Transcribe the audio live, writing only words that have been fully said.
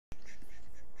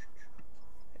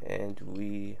And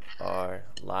we are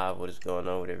live. What is going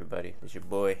on with everybody? It's your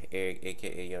boy Eric,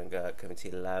 aka Young God, coming to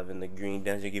you live in the Green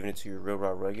Dungeon, giving it to you real raw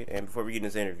rugged. And before we get in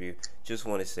this interview, just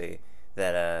want to say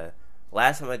that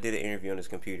last time I did an interview on this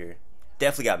computer,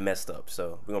 definitely got messed up.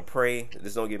 So we're gonna pray that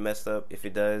this don't get messed up. If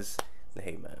it does, then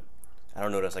hey man, I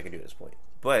don't know what else I can do at this point.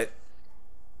 But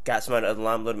got somebody on the other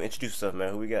line. Let them introduce yourself,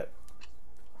 man. Who we got?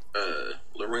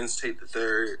 Lorenz Tate the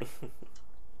Third,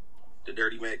 the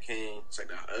Dirty Mac King. It's like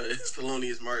it's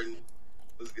Thelonious Martin.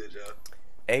 What's good, y'all?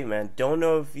 Hey man, don't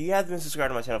know if you have been subscribed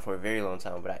to my channel for a very long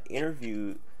time, but I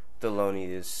interviewed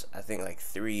Thelonious, I think like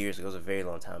 3 years ago. It was a very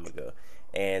long time ago,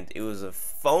 and it was a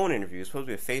phone interview. It was supposed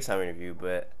to be a FaceTime interview,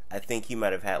 but I think he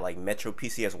might have had like Metro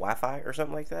PCS Wi-Fi or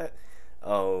something like that.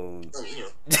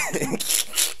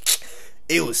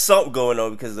 It was something going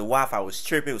on because the Wi-Fi was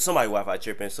tripping. It was somebody Wi-Fi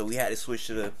tripping, so we had to switch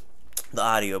to the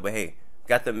audio. But hey,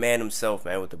 got the man himself,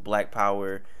 man, with the Black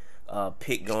Power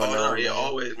pick going on. Yeah,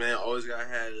 always, man. Always gotta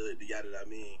have the yada that I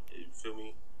mean. You feel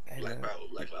me? Hey, Black man. Power,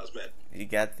 Black Lives Matter. You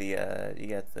got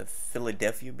the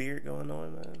Philadelphia beard going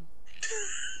on, man.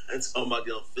 That's all about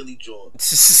the Philly joint.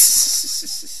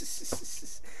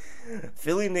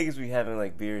 Philly niggas be having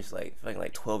like beers like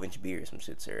 12-inch beers. Some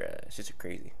shits are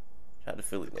crazy. Shout out to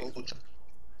Philly niggas. Man.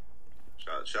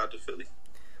 Shout out to Philly.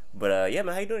 But yeah,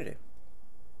 man, how you doing today?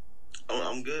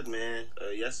 I'm good, man.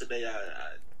 Yesterday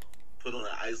I put on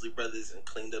the Isley Brothers and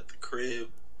cleaned up the crib,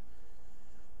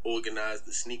 organized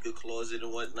the sneaker closet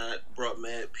and whatnot, brought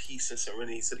mad peace and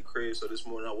serenity to the crib. So this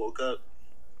morning I woke up,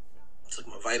 took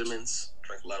my vitamins,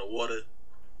 drank a lot of water,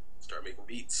 started making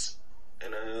beats,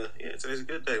 and yeah, today's a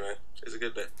good day, man. Today's a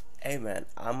good day. Hey man,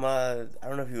 I don't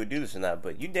know if you would do this or not,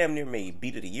 but you damn near made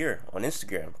beat of the year on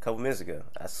Instagram a couple minutes ago.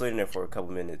 I slid in there for a couple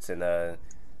minutes and the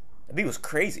beat was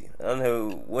crazy. I don't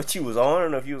know what you was on. I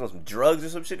don't know if you was on some drugs or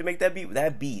some shit to make that beat, but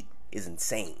that beat is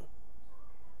insane.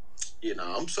 You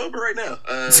know, I'm sober right now.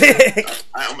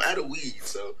 I'm out of weed,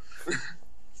 so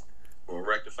we'll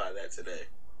rectify that today.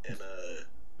 And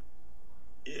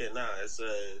yeah,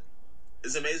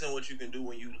 it's amazing what you can do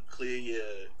when you clear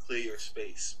your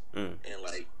space and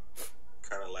like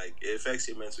kind of like it affects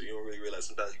your mental. You don't really realize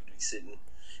sometimes you can be sitting.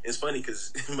 It's funny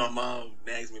because my mom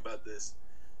nags me about this.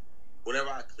 Whenever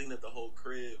I clean up the whole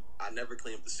crib, I never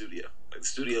clean up the studio. Like the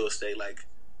studio will stay like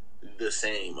the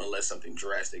same unless something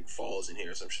drastic falls in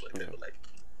here or some shit like that. But like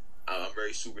I'm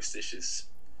very superstitious.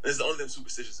 That's the only thing I'm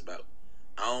superstitious about.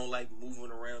 I don't like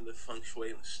moving around the feng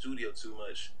shui in the studio too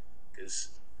much because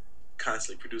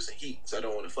constantly producing heat, so I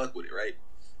don't want to fuck with it, right?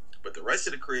 But the rest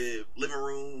of the crib, living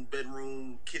room,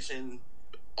 bedroom, kitchen,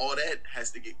 all that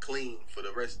has to get clean for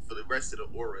the rest of the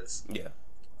auras. Yeah.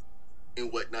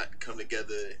 And whatnot to come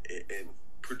together and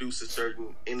produce a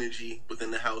certain energy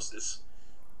within the house that's,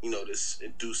 that's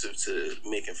inducive to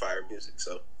making fire music.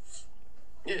 So,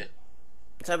 yeah.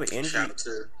 What type of energy? Shout out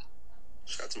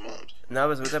to moms. No,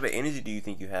 what type of energy do you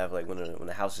think you have like when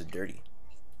the house is dirty?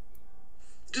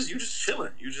 You just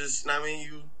chilling. You just,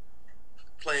 you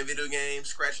playing video games,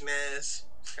 scratching ass.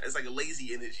 It's like a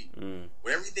lazy energy.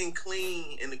 When everything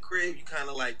clean in the crib, you kind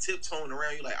of like tiptoeing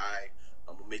around. You're like, all right,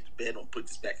 I'm gonna make the bed. I'm gonna put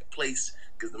this back in place.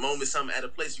 Because the moment something out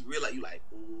of place, you realize you like,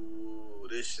 ooh,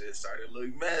 this shit started to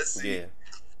look messy. Yeah.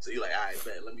 So you're like, all right,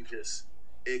 bet. Let me just.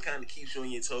 It kind of keeps you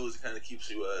on your toes. It kind of keeps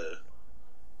you,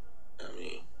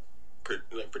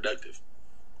 productive.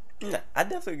 Yeah, I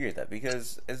definitely agree with that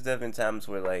because it's definitely times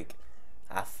where like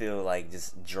I feel like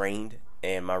just drained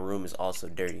and my room is also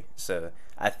dirty. So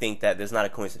I think that there's not a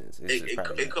coincidence.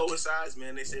 It coincides,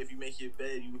 man. They say if you make your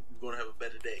bed, you're gonna have a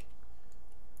better day.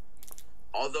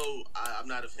 Although I'm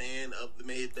not a fan of the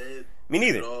made bed. Me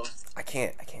neither. I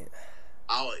can't.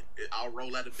 I'll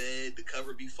roll out of bed. The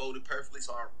cover be folded perfectly,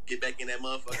 so I'll get back in that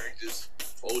motherfucker and just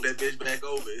fold that bitch back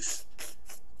over. So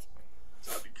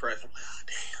I'll be pressed. I'm like, oh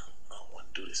damn, I don't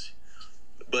want to do this.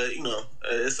 But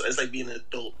it's like being an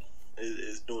adult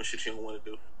is doing shit you don't want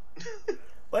to do.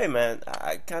 Wait, man,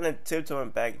 I kind of tiptoeing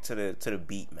back to the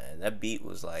beat, man. That beat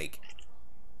was like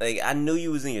I knew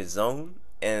you was in your zone.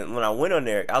 And when I went on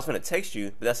there, I was gonna text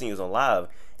you, but I seen you was on live,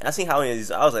 and I seen how I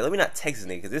was like, let me not text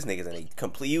this nigga because this nigga's in a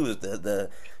complete. You was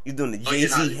you doing the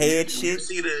Jay-Z head shit. You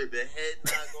see the head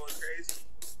nod going crazy.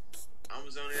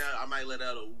 I'm zoning out. I might let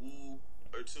out a woo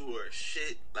or two or a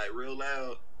shit like real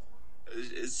loud.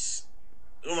 It's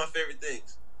one of my favorite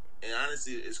things, and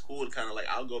honestly, it's cool to kind of like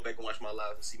I'll go back and watch my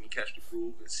lives and see me catch the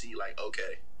groove and see like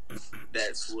okay,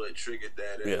 that's what triggered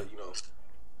that. Yeah.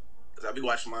 I be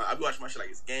watching my shit like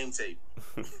it's game tape.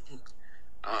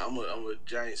 I'm a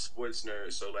giant sports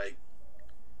nerd, so like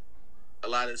a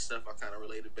lot of stuff I kind of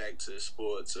related back to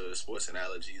sports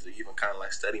analogies, or even kind of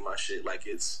like study my shit like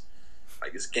it's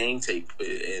game tape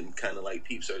and kind of like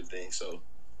peep certain things. So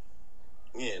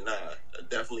yeah, nah, I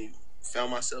definitely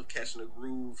found myself catching a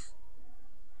groove.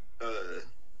 You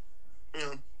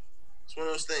know, it's one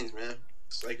of those things, man.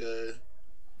 It's like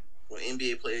when an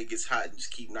NBA player gets hot and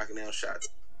just keep knocking down shots.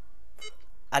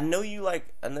 I know you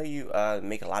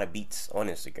make a lot of beats on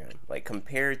Instagram. Like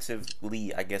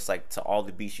comparatively, I guess like to all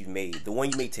the beats you've made, the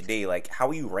one you made today, like how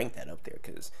will you rank that up there?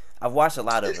 Because I've watched a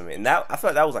lot of them, and that I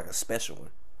felt that was like a special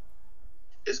one.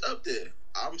 It's up there.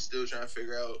 I'm still trying to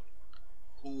figure out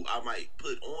who I might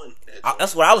put on that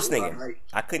That's joint. what I was Who I thinking. might,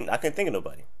 I couldn't think of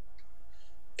nobody.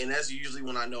 and that's usually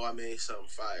when I know I made something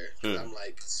fire because I'm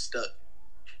like stuck.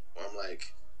 I'm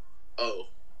like, oh,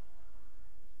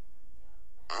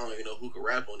 I don't even know who can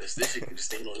rap on this. This shit can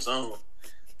just stand on its own.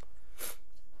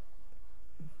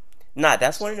 Nah,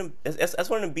 that's one of them. That's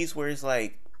one of the beats where it's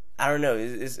like I don't know.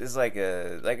 It's like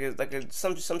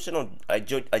some shit on a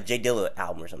J Dilla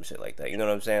album or some shit like that. You know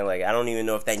what I'm saying? Like I don't even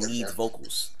know if that needs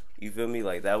vocals. You feel me?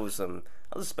 Like that was a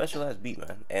special ass beat,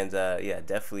 man. And yeah,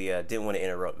 definitely didn't want to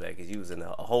interrupt that because he was in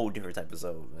a whole different type of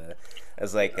zone, man.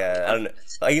 It's like I don't know.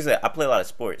 Like you said, I play a lot of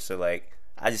sports, so like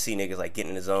I just see niggas like getting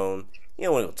in the zone. You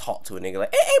don't want to go talk to a nigga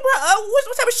like, hey, bro,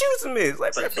 what type of shoes them is?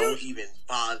 Like, bro, Don't even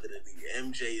bother the nigga.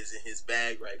 MJ is in his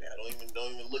bag right now.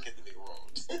 Don't even look at the nigga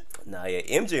wrong. Nah, yeah,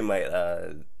 MJ might.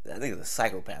 I think it's a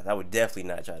psychopath. I would definitely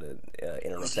not try to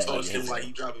interrupt that. Talk to him like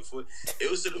he dropping foot.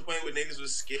 It was to the point where niggas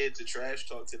was scared to trash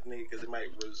talk to the nigga because it might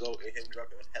result in him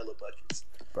dropping hella buckets.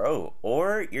 Bro,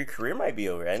 or your career might be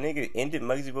over. That nigga ended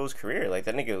Muggsy Bogues' career. Like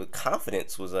that nigga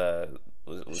confidence was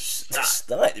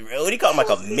stunned, bro. What do you call him, like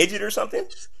a midget or something?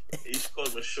 He called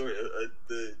him a short.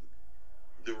 The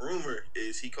rumor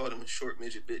is he called him a short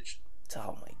midget bitch.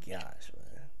 Oh my gosh,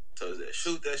 man. So that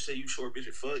shoot that shit, you short bitch,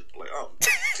 fuck. Like, oh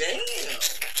damn.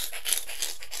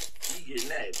 He getting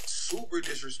that super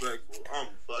disrespectful. I'm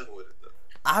fucking with it though.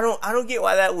 I don't get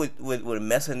why that would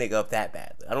mess a nigga up that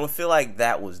bad. I don't feel like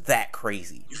that was that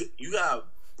crazy. You gotta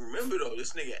remember though,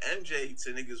 this nigga MJ to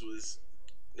niggas was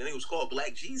called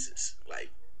Black Jesus. Like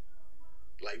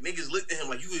niggas looked at him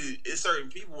like it's certain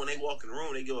people when they walk in the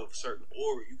room they give off a certain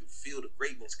aura. You can feel the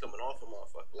greatness coming off a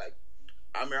motherfucker. Like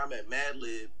I remember I met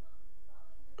Madlib.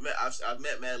 I've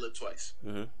met Madlib twice.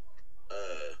 Mm-hmm.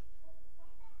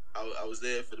 I was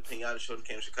there for the Pinata show that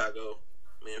came to Chicago.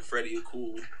 Me and Freddie are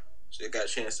cool. So I got a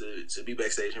chance to be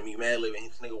backstage and meet Madlib,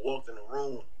 and this nigga walked in the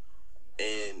room,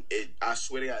 and I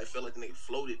swear to God, it felt like the nigga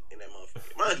floated in that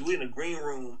motherfucker. Mind you, we in a green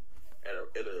room at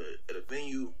a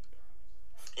venue.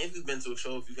 If you've been to a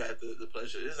show, if you've had the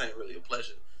pleasure, this ain't really a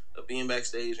pleasure of being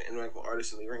backstage and interacting with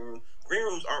artists in the green room. Green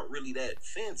rooms aren't really that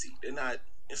fancy. They're not.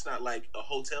 It's not like a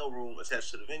hotel room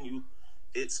attached to the venue.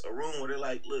 It's a room where they're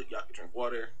like, look, y'all can drink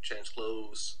water, change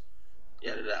clothes,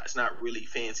 yada yada. It's not really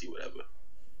fancy, whatever.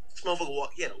 This motherfucker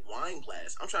he had a wine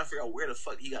glass. I'm trying to figure out where the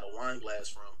fuck he got a wine glass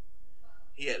from.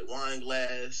 He had a wine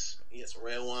glass. He had some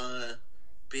red wine,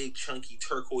 big chunky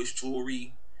turquoise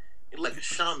jewelry. Like a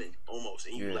shaman almost,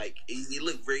 and you like he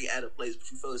looked very out of place, but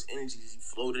you felt his energy as he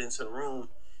floated into the room,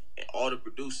 and all the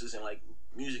producers and like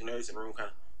music nerds in the room kind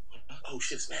of, oh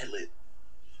shit, it's mad lit.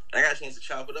 And I got a chance to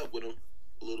chop it up with him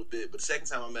a little bit, but the second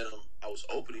time I met him, I was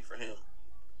opening for him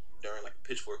during like a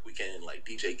Pitchfork weekend, like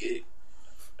DJ gig,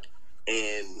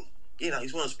 and you know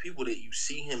he's one of those people that you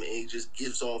see him and he just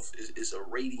gives off is a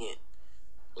radiant,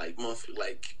 like moth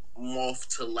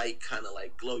to light kind of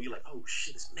like glow. You're like, oh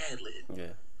shit, it's mad lit.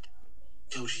 Yeah.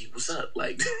 Yoshi, what's up?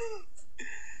 Like,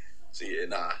 so yeah,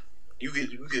 nah. You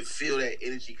could feel that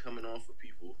energy coming off of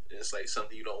people. And it's like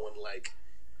something you don't want to like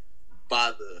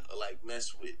bother or like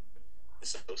mess with. And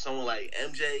so someone like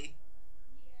MJ,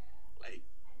 like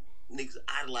niggas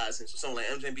idolizing. So someone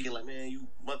like MJ being like, man, you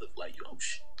mother, like, oh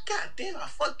shit, god damn, I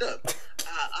fucked up.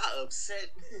 I upset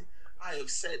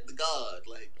the god.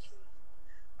 Like,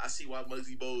 I see why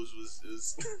Muggsy Bogues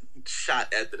was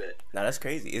shot after that. Nah, that's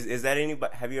crazy. Is that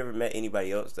anybody? Have you ever met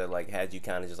anybody else that like had you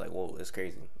kind of just like, whoa, it's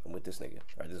crazy with this nigga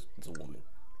or this woman?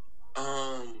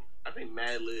 I think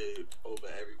Madlib over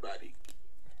everybody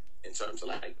in terms of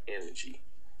like energy.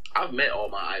 I've met all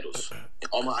my idols. And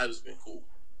all my idols have been cool.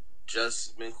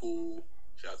 Just been cool.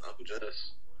 Shout out to Uncle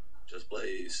Just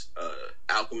Blaze.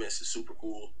 Alchemist is super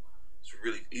cool.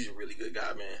 He's a really good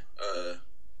guy, man.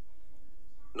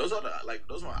 Those are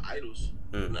my idols.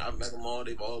 I've met them all.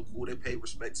 They've all cool. They pay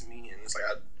respect to me, and it's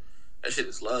like that shit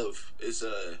is love. It's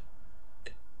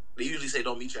they usually say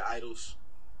don't meet your idols.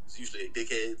 It's usually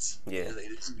dickheads. Yeah,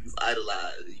 you've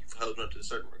idolized, you've held them to a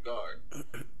certain regard.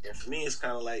 And for me, it's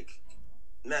kind of like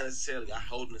not necessarily I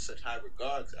hold them in such high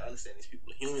regard because I understand these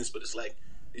people are humans, but it's like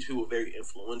these people are very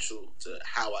influential to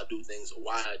how I do things or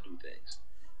why I do things,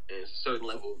 and it's a certain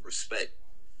level of respect.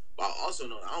 But I also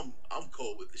know that I'm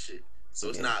cold with the shit. So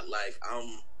it's not like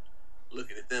I'm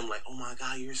looking at them like, oh my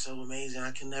God, you're so amazing.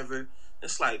 I can never.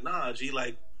 It's like, nah, G,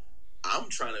 like, I'm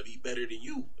trying to be better than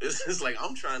you. It's like,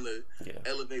 I'm trying to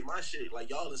elevate my shit. Like,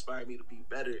 y'all inspire me to be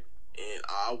better, and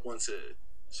I want to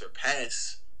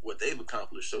surpass what they've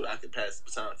accomplished so that I can pass the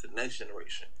baton to the next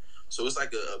generation. So it's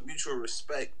like a mutual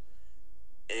respect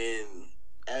and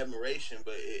admiration,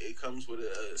 but it comes with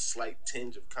a slight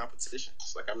tinge of competition.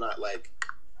 It's like, I'm not like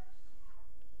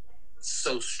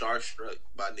so starstruck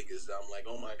by niggas that I'm like,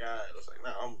 oh my God. It's like,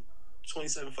 nah, I'm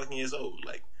 27 fucking years old.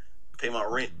 Like, pay my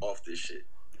rent off this shit.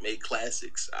 Make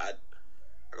classics. I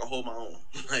can hold my own.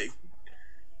 Like,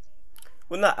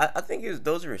 well, no, I think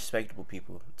those are respectable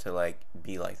people to like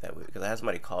be like that with. Because I had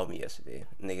somebody call me yesterday.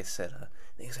 Nigga said,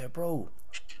 bro,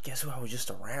 guess who I was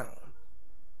just around?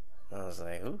 I was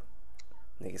like, who?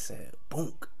 Nigga said,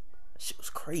 Boonk. Shit was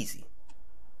crazy.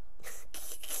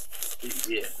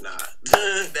 Yeah, nah.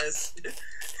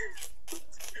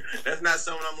 that's not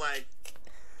something I'm like,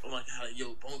 oh my God,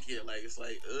 yo, Boonk here. Like, it's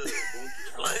like, Boonk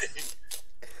here. Like,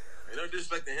 no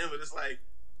disrespect to him, but it's like,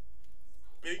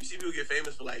 you see people get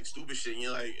famous for like stupid shit, and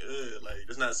you're like,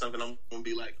 it's not something I'm gonna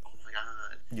be like, oh my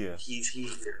God, yeah, he's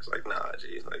here. It's like, nah,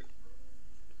 G, like,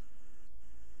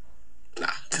 nah,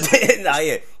 nah,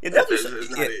 yeah, definitely. It's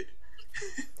not it.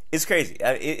 It's crazy.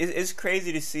 It's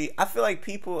crazy to see. I feel like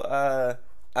people, I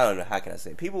don't know, how can I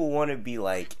say it? People want to be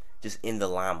like just in the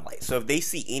limelight. So if they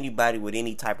see anybody with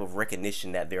any type of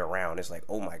recognition that they're around, it's like,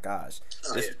 oh my gosh,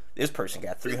 this person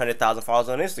got 300,000 followers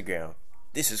on Instagram.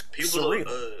 This is surreal.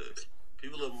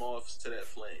 People are moths to that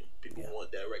flame. People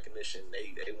want that recognition.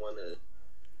 They want to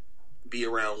be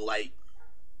around light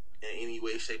in any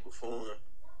way, shape, or form,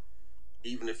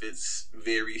 even if it's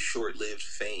very short-lived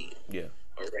fame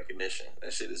or recognition.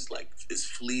 That shit is like, it's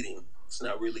fleeting. It's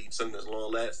not really something that's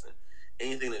long-lasting.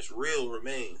 Anything that's real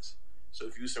remains. So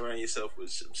if you surround yourself with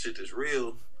some shit that's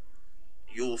real,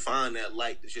 you'll find that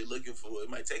light that you're looking for. It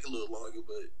might take a little longer,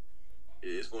 but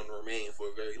it's going to remain for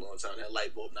a very long time. That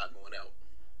light bulb not going out.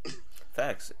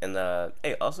 Facts. And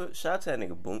hey, also shout out to that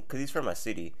nigga Boonk, because he's from my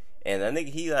city, and that nigga,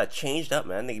 he changed up,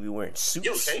 man. That nigga be wearing suits.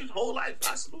 Yo, changed his whole life.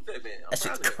 I salute that man. That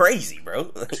shit's crazy, bro.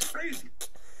 That's crazy.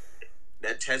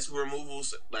 That tattoo removal,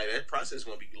 like, that process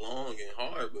gonna be long and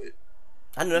hard, but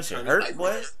I know that shit hurt,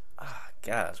 boy. Ah,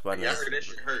 gosh, I heard that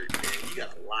shit hurt, man. You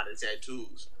got a lot of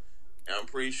tattoos, and I'm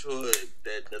pretty sure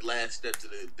that the last step to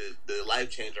the life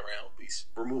change around will be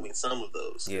removing some of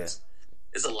those. Yeah.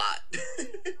 It's a lot.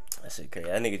 That shit crazy.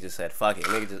 That nigga just said, fuck it.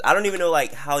 Nigga just, I don't even know,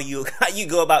 like, how you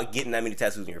go about getting that many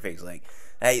tattoos in your face. Like,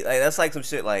 that's like some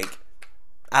shit, like,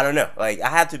 I don't know. Like, I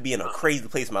have to be in a crazy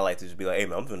place in my life to just be like, hey,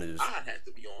 man, I'm gonna just... I'd have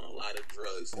to be on a lot of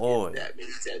drugs to get that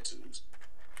many tattoos.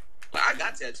 Like, I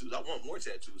got tattoos. I want more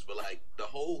tattoos. But, like, the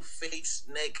whole face,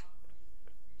 neck,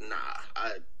 nah.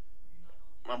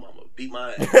 My mama beat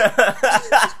my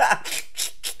ass.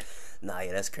 Nah,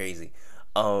 yeah, that's crazy.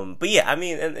 But yeah, I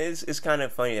mean, and it's kind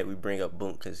of funny that we bring up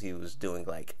Boonk because he was doing,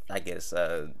 like, I guess,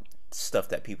 stuff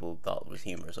that people thought was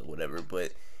humorous or whatever.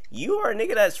 But you are a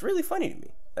nigga that's really funny to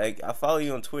me. Like, I follow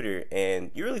you on Twitter,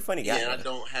 and you're a really funny guy. Yeah, and I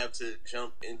don't have to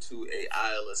jump into a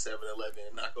aisle of 7-Eleven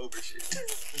and knock over shit.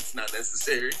 It's not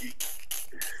necessary.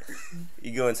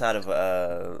 You go inside of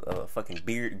a fucking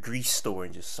beard grease store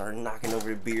and just start knocking over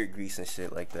the beard grease and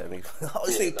shit like that. I mean, oh,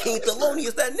 this nigga King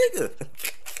Thelonious, that nigga.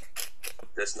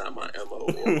 That's not my MO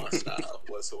or my style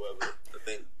whatsoever. I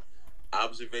think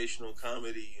observational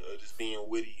comedy or just being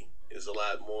witty is a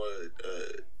lot more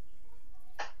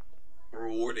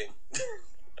rewarding.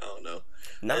 I don't know.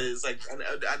 No. It's like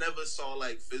I never saw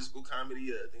like physical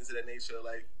comedy or things of that nature,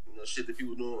 like, you know, shit that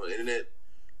people do on the internet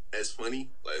as funny.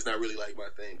 Like, it's not really like my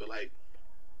thing, but like,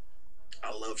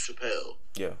 I love Chappelle.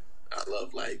 Yeah. I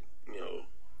love, like, you know,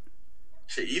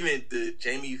 shit. Even the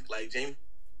Jamie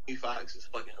Foxx is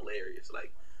fucking hilarious.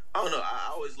 Like, I don't know. I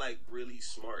always like really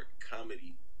smart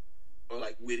comedy or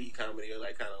like witty comedy or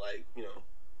like kind of like, you know,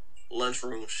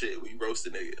 lunchroom shit where you roast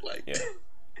a nigga. Like, yeah.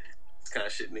 It's kind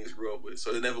of shit niggas grew up with.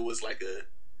 So it never was like a,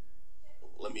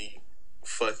 let me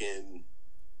fucking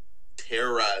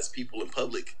terrorize people in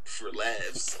public for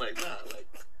laughs. Like, nah, like,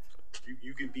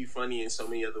 you can be funny in so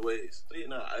many other ways. So yeah,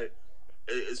 nah,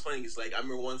 it's funny. It's like, I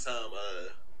remember one time,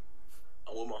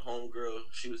 I'm with my homegirl.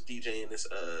 She was DJing this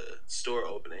store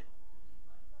opening,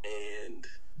 and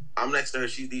I'm next to her.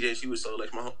 She's DJing. She was so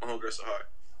like my homegirl Sahar.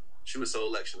 She was so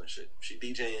election and shit. She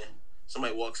DJing.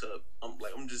 Somebody walks up.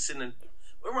 I'm just sitting in.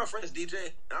 Where my friends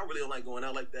DJ? I really don't like going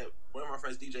out like that. Where my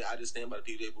friends DJ, I just stand by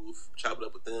the DJ booth, chop it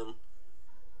up with them,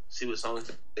 see what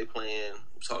songs they playing,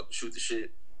 talk, shoot the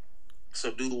shit.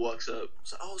 Some dude walks up,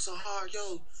 so, oh, Sahar,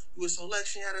 yo, you was so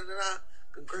election, yada da da.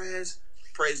 Congrats.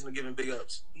 Praising and giving big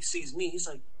ups. He sees me. He's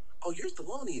like, oh, you're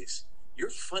Thelonious. you're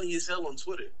funny as hell on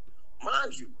Twitter.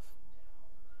 Mind you,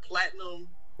 platinum,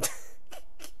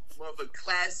 motherfucker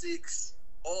classics,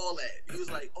 all that. He was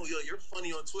like, oh, yo, you're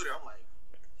funny on Twitter. I'm like,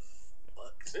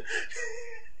 fuck.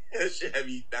 That shit had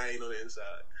me dying on the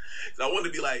inside. So I wanted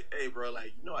to be like, hey, bro,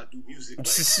 like, you know I do music. Like,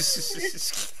 that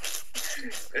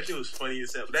shit was funny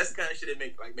as hell. But that's the kind of shit that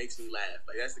makes me laugh.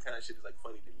 Like, that's the kind of shit that's, like,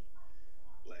 funny to me.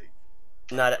 Like,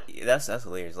 nah, that's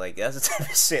hilarious. Like, that's the type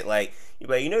of shit, like, you're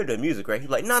like, you know the music, right? He's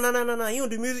like, no, you don't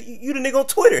do music. You the nigga on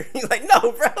Twitter. He's like,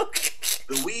 no, bro.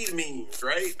 The weed memes,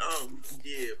 right?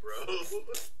 Yeah, bro.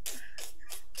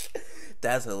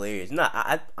 That's hilarious. No,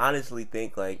 I honestly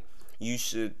think, like, you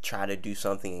should try to do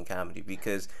something in comedy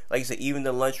because, like you said, even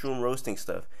the lunchroom roasting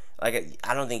stuff. Like,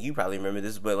 I don't think you probably remember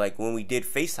this, but, like, when we did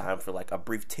FaceTime for, like, a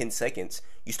brief 10 seconds,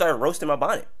 you started roasting my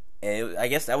bonnet. And I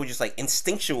guess that was just, like,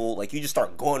 instinctual. Like, you just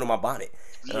start going on my bonnet.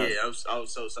 Yeah, I was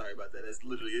so sorry about that. That's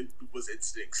literally, it was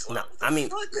instincts. No, I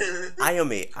mean, I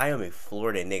am a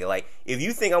Florida nigga. Like, if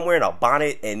you think I'm wearing a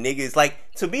bonnet and niggas, like,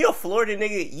 to be a Florida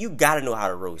nigga, you gotta know how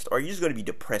to roast, or you're just gonna be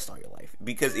depressed all your life.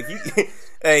 Because if you,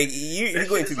 like, you're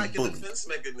going to be like bullied. It's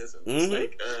like a defense mechanism. It's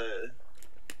like,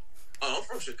 I'm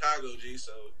from Chicago, G,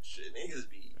 so shit, niggas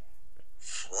be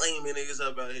flaming niggas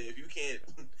up out here. If you can't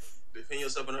defend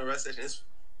yourself in a arrest session, it's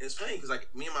funny because, like,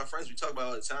 me and my friends, we talk about it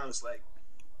all the time. It's like,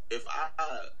 if I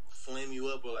flame you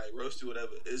up or, like, roast you,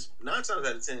 whatever, it's 9 times out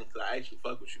of 10 because I actually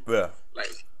fuck with you. Yeah.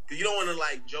 Like, cause you don't want to,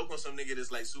 like, joke on some nigga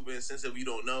that's, like, super insensitive you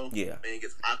don't know. Yeah. And it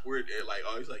gets awkward. And, like,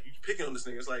 oh, he's like, you picking on this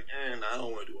nigga. It's like, nah, I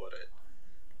don't want to do all that.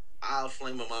 I'll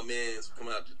flame up my mans come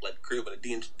out like the crib with a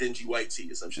dingy white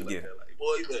tee or some shit like that. Like,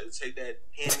 boy, you better take that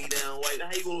hand-me-down white.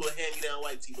 How you going with a hand-me-down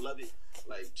white tee, beloved?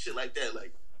 Like, shit like that.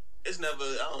 Like, it's never,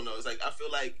 I don't know. It's like, I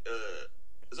feel like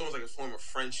it's almost like a form of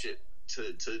friendship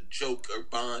to joke or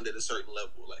bond at a certain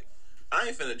level. Like, I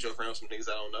ain't finna joke around with some niggas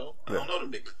I don't know. I don't know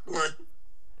them niggas.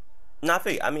 No,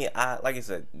 I mean, like I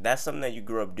said, that's something that you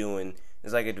grew up doing.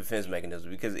 It's like a defense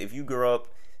mechanism. Because if you grow up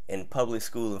in public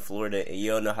school in Florida and you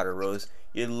don't know how to roast,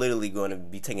 you're literally going to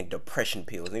be taking depression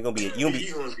pills. You're gonna be you're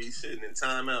gonna be sitting in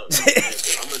timeout.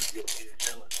 I'm gonna be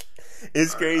chilling.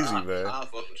 It's crazy, man. I'll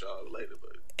fuck with y'all later,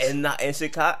 but. And not in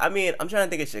Chicago. I mean, I'm trying to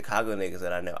think of Chicago niggas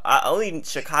that I know. Only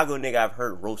Chicago nigga I've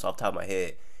heard roast off the top of my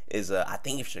head is I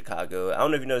think of Chicago. I don't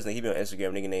know if you know his name. He be on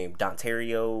Instagram. Nigga named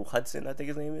Dontario Hudson, I think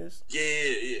his name is.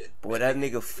 Yeah. Boy, that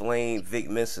nigga flamed Vic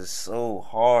Mensa so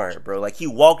hard, bro. Like, he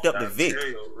walked up to Vic.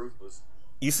 Ruthless.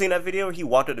 You seen that video where he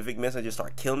walked up to Vic Mensa and just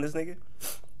started killing this nigga?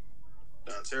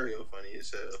 Ontario funny as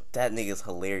hell. That nigga's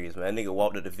hilarious, man. That nigga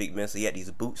walked up to Vic Mensa. He had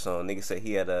these boots on. Nigga said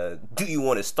he had do you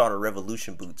want to start a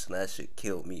revolution boots? And that shit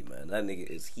killed me, man. That nigga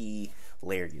is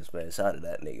hilarious, man. Shout out to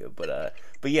that nigga. But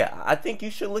yeah, I think you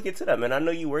should look into that, man. I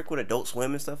know you work with Adult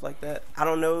Swim and stuff like that. I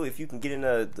don't know if you can get in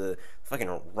the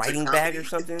fucking writing bag or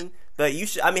something. But you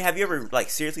should. I mean, have you ever, like,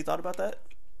 seriously thought about that?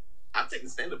 I've taken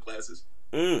stand-up classes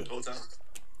the whole time.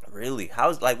 Really?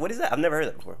 How's, like, what is that? I've never heard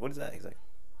that before. What is that exactly?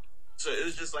 So it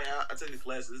was just like I took a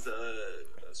class. It's a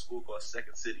school called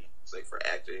Second City. It's like for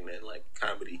acting and like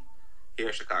comedy here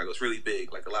in Chicago. It's really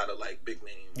big. Like a lot of like big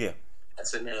name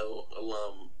SNL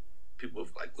alum people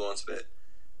have like gone to that,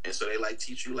 and so they like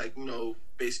teach you like, you know,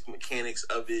 basic mechanics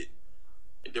of it,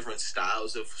 and different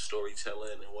styles of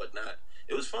storytelling and whatnot.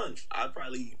 It was fun. I'd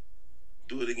probably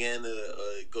do it again.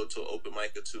 Go to an open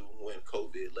mic or two when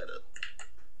COVID let up.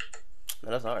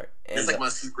 No, that's hard. And it's like my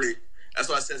secret. That's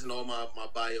why it says in all my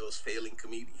bios, failing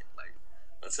comedian. Like,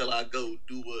 until I go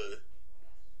do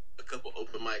a couple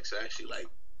open mics, I actually like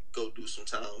go do some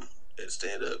time and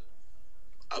stand up,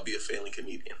 I'll be a failing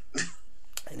comedian.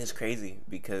 And it's crazy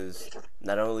because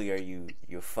not only are you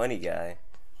a funny guy,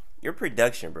 your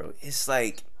production, bro. It's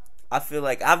like, I feel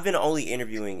like I've been only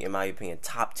interviewing, in my opinion,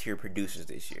 top tier producers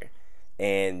this year,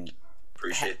 and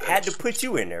had to put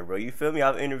you in there, bro. You feel me?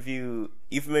 I've interviewed.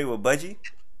 You familiar with Budgie?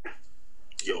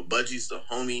 Yo, Budgie's the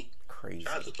homie. Crazy.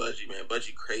 Shout out to Budgie, man.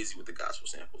 Budgie crazy with the gospel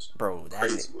samples. Bro,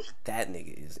 that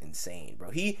nigga is insane, bro.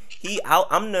 He's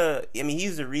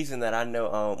the reason that I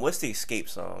know what's the Escape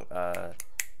song?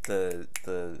 The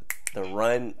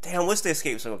Run. Damn, what's the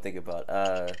Escape song I'm thinking about?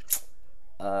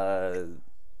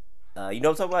 You know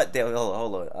what I'm talking about? Damn,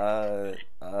 hold on.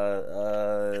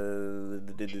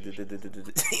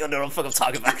 You don't know what the fuck I'm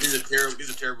talking about. These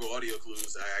are terrible audio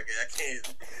clues. I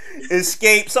can't.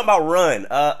 Escape, something about Run.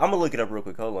 I'm gonna look it up real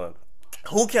quick. Hold on.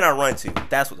 Who can I run to?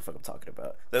 That's what the fuck I'm talking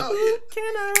about. Who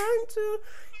can I run to?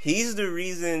 He's the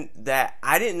reason that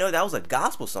I didn't know that was a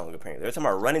gospel song. Apparently, they're talking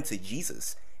about running to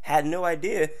Jesus, Had no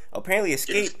idea. Apparently,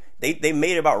 Escape they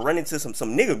made it about running to some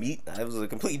nigga beat. It was a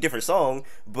completely different song,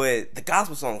 but the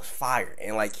gospel song was fire,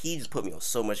 and like he just put me on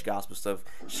so much gospel stuff.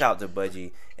 Shout out to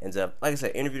Budgie, and like I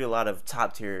said, interviewed a lot of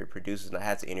top tier producers, and I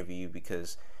had to interview you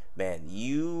because, man,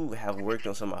 you have worked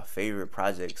on some of my favorite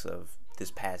projects of this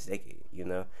past decade, you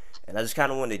know. And I just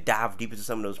kind of wanted to dive deep into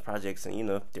some of those projects, and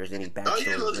if there's any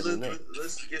backstory.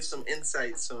 Let's get some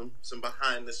insights, some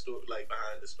behind the story, like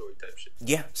behind the story type shit.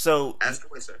 Yeah. So ask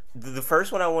away, sir. The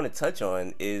first one I want to touch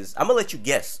on is I'm gonna let you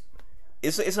guess.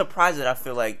 It's a project that I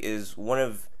feel like is one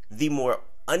of the more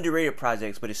underrated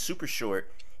projects, but it's super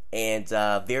short and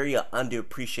very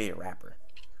underappreciated rapper.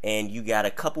 And you got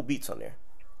a couple beats on there,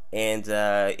 and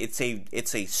it's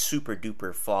a super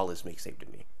duper flawless mixtape to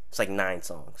me. It's like 9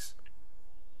 songs.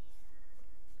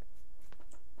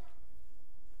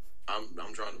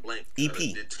 I'm drawing a blank.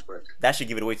 EP. That should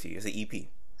give it away to you. It's an EP.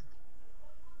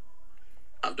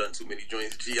 I've done too many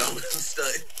joints. G, I'm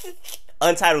stud.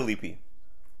 Untitled EP.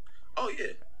 Oh yeah.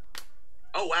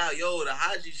 Oh wow, yo, the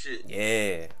Hodgy shit.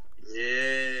 Yeah.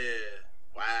 Yeah.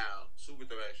 Wow. Super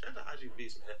throwback. Shout out to Hodgy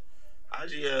Beats, man.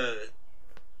 Hodgy,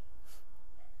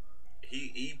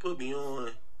 he put me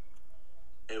on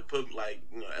and put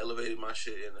elevated my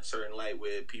shit in a certain light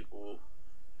where people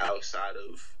outside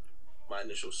of my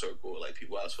initial circle, like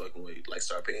people I was fucking with, like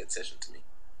start paying attention to me,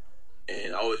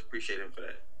 and I always appreciate him for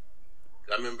that.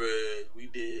 I remember we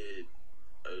did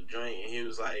a joint, and he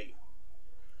was like,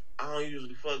 "I don't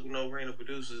usually fuck with no random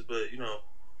producers, but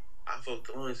I fuck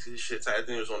the ones this shit." I think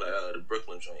it was on the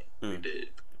Brooklyn joint we did.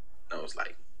 That was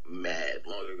like mad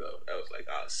long ago. That was like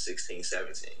I was 16,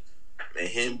 17. And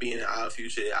him being in Odd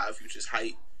Future's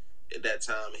height at that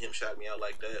time, and him shouting me out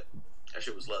like that, that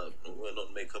shit was love. And we went on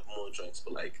to make a couple more joints,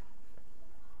 but like.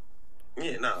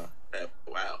 Yeah,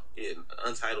 wow. Yeah,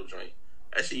 Untitled joint.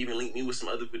 Actually even linked me with some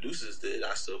other producers that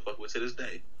I still fuck with to this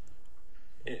day.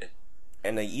 Yeah.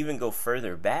 And they even go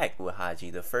further back with Hodgy.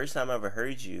 The first time I ever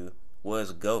heard you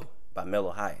was Go by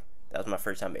Mellow High. That was my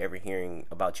first time ever hearing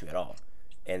about you at all.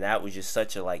 And that was just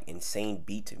such a insane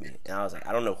beat to me. And I was like,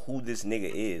 I don't know who this nigga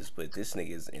is, but this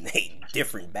nigga is in a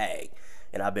different bag.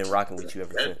 And I've been rocking with you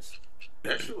ever since.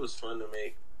 That shit was fun to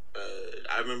make.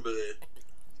 I remember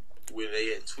when they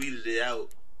had tweeted it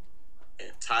out,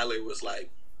 and Tyler was like,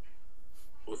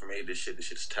 "Whoever made this shit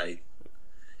is tight."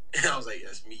 And I was like,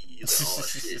 "That's me." He's like, "Oh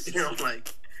shit," and I'm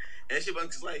like, and shit,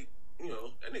 because that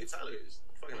nigga Tyler is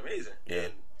fucking amazing. Yeah.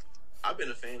 And I've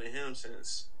been a fan of him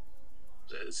since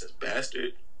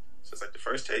Bastard, since like the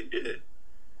first tape, yeah.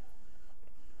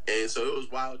 And so it was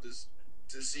wild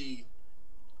to see.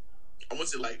 I went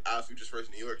to like Odd Future's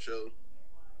first New York show.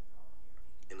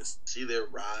 And to see their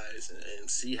rise and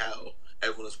see how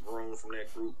everyone has grown from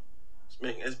that group,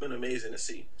 it's been amazing to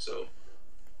see. So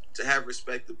to have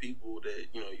respect to people that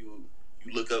you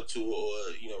look up to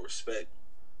or respect,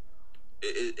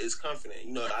 it's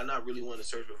comforting. I not really want to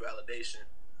search for validation,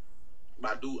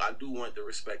 but I do want the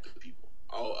respect of people.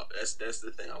 Oh, that's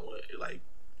the thing I want. Like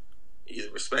either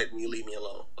respect me, or leave me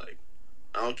alone. Like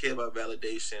I don't care about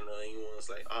validation or anyone's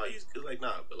like, oh, he's good. Like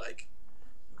nah, but like.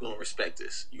 You're gonna respect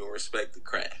this. You're gonna respect the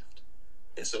craft,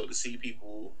 and so to see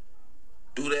people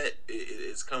do that,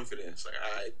 it's confidence. Like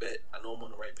I bet I know I'm on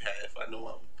the right path. I know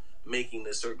I'm making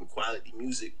this certain quality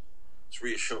music. It's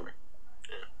reassuring.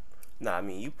 Yeah. Nah, I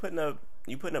mean you putting up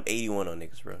 81 on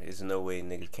niggas, bro. There's no way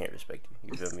niggas can't respect you.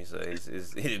 You feel me? So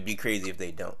it'd be crazy if they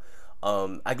don't.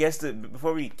 I guess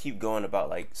before we keep going about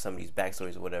like some of these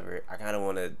backstories or whatever, I kind of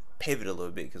want to pivot a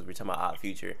little bit because we're talking about Odd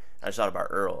Future. I just thought about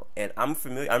Earl, and I'm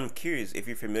curious if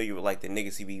you're familiar with like the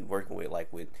niggas he be working with,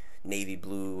 like with Navy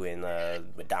Blue and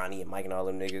Madani and Mike and all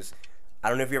them niggas. I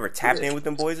don't know if you ever tapped in with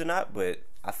them boys or not, but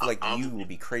I feel like you will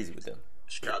be crazy with them.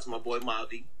 Shout out to my boy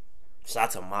Mavi. Shout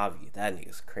out to Mavi. That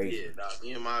nigga's crazy. Yeah,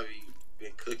 me and Mavi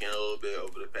been cooking a little bit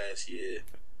over the past year.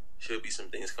 Should be some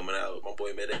things coming out. My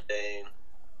boy Medellin.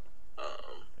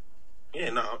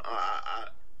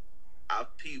 I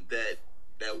peeped that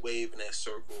wave in that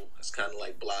circle. It's kind of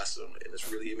like blossom, and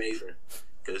it's really amazing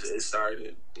because it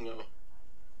started.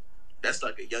 That's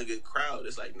like a younger crowd.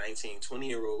 It's like 19,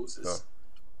 20-year-olds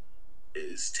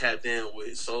is tapped in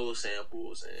with soul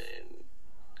samples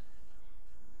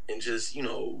and just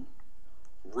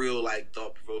real like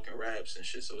thought provoking raps and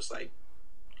shit. So it's like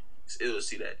it's ill to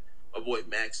see that. My boy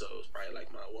Maxo is probably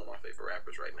like one of my favorite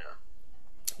rappers right now.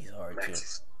 He's hard too.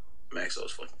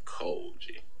 Maxo's fucking cold,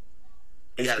 G.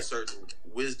 He got a certain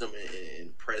wisdom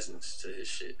and presence to his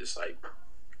shit. It's like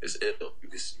it's ill. You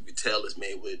can tell it's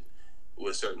made with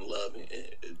a certain love and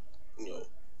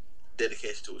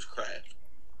dedication to his craft.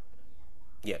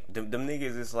 Yeah, them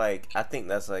niggas is like, I think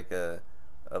that's like a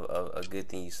a good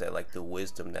thing you said, like the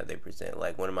wisdom that they present.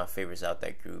 Like one of my favorites out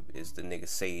that group is the nigga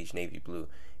Sage Navy Blue,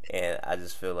 and I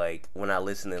just feel like when I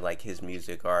listen to like his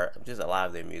music or just a lot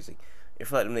of their music, it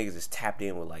feel like them niggas is tapped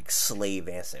in with like slave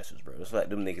ancestors, bro. It's like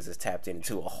them niggas is tapped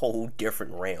into a whole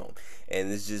different realm,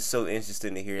 and it's just so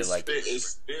interesting to hear. It's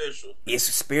spiritual. It's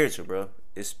spiritual, bro.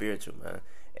 It's spiritual, man.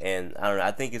 And I don't know.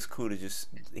 I think it's cool to just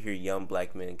hear young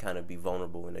black men kind of be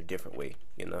vulnerable in a different way,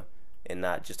 you know, and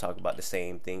not just talk about the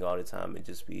same thing all the time and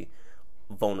just be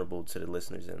vulnerable to the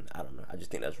listeners. And I don't know. I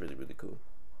just think that's really, really cool.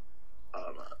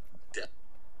 Yeah.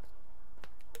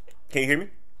 Can you hear me?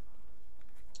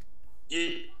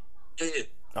 Yeah.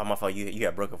 Oh, my fault. You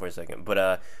got broken for a second,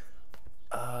 but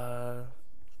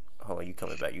hold on. You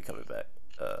coming back?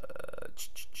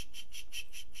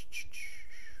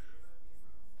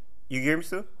 You hear me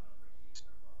still?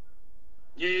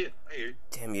 Yeah, I hear you.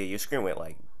 Damn, yeah, your screen went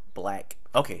like black.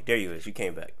 Okay, there you is. You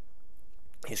came back.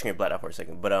 Your screen blacked out for a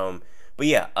second, but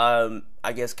yeah,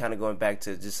 I guess kind of going back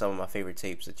to just some of my favorite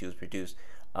tapes that you was produced.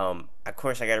 Of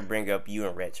course, I got to bring up you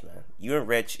and Retch, man. You and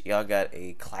Retch, y'all got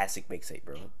a classic mixtape,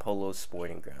 bro. Polo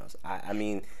Sporting Grounds. I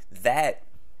mean that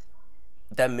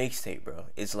mixtape, bro.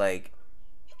 It's like,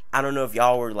 I don't know if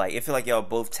y'all were like, I feel like y'all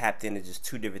both tapped into just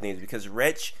two different things because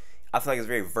Retch, I feel like he's a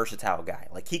very versatile guy.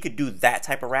 Like he could do that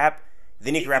type of rap,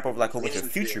 then he could rap over like a whole bunch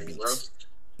of Future beats.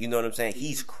 You know what I'm saying?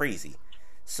 He's crazy.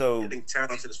 So I think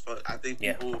talented as fuck. I think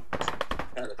people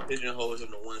kind of pigeonhole him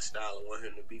to one style and want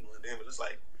him to be one of them. But it's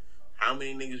like, how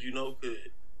many niggas you know could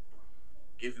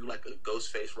give you like a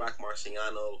Ghostface, Rock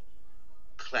Marciano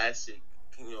classic,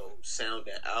 sound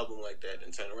that album like that,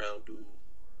 and turn around and do,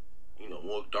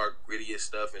 more dark, grittier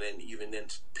stuff, and then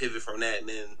pivot from that and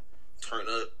then turn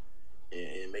up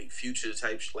and make Future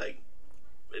type like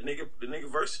the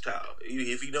nigga versatile.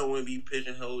 If you don't want to be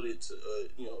pigeonholed to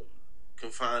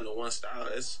confined to one style,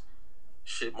 that's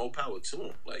shit. More power to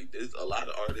him. Like there's a lot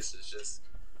of artists is just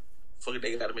fuck it,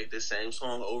 they got to make this same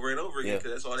song over and over again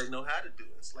because that's all they know how to do.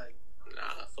 It's like,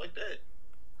 nah, fuck that.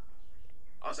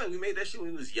 Also, we made that shit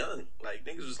when we was young. Like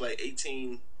niggas was like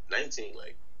 18, 19.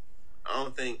 Like I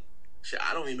don't think shit.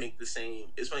 I don't even make the same.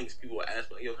 It's funny because people will ask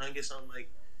me, like, yo, can I get something like,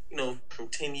 from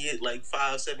 10 years, like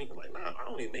 5, 7? I'm like, nah, I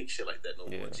don't even make shit like that no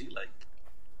more. G, like,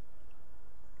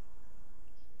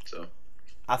 so.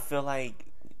 I feel like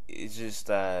it's just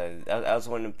that was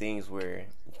one of them things where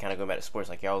you kind of go back to sports,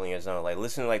 like y'all in your zone, like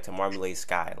listening like to Marmalade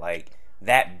Sky, like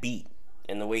that beat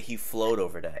and the way he flowed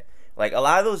over that. Like a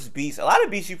lot of those beats, a lot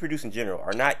of beats you produce in general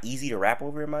are not easy to rap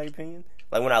over, in my opinion.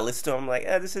 Like when I listen to them, I'm like,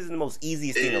 this isn't the most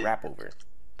easiest thing to rap over.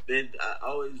 I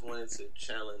always wanted to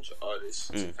challenge artists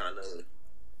to kind of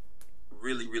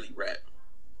really, really rap.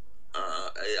 I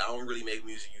don't really make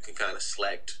music you can kind of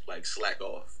slack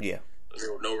off. Yeah.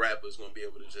 No rapper's gonna be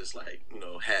able to just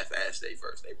half-ass their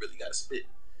verse. They really gotta spit.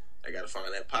 They gotta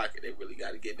find that pocket. They really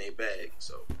gotta get in their bag.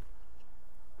 So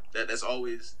that's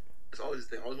always the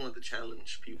thing. I always wanted to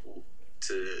challenge people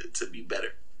to be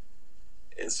better.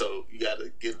 And so you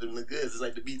gotta give them the goods. It's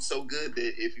like the beat's so good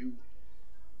that if you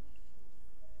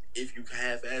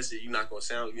half-ass it, you're not gonna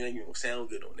sound. You ain't even gonna sound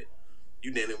good on it.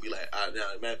 You then be like,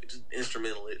 man, just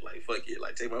instrumental it. Like fuck it.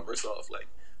 Like take my verse off. Like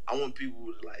I want people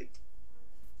to like.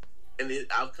 And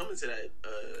I've come into that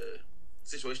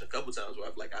situation a couple times where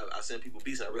I send people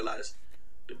beats and I realize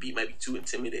the beat might be too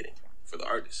intimidating for the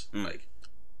artist. Like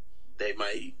they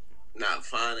might not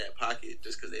find that pocket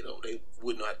just because they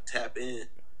wouldn't know how to tap in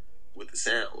with the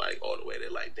sound like all the way. They're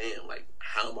like, damn, like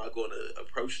how am I going to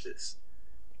approach this?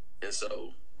 And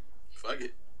so, fuck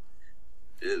it.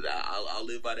 I'll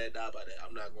live by that, die by that.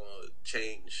 I'm not going to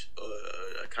change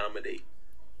or accommodate.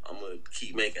 I'm going to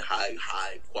keep making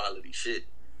high quality shit.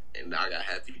 And I gotta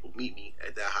have people meet me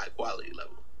at that high quality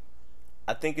level.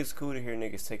 I think it's cool to hear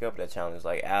niggas take up that challenge,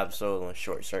 like Absol on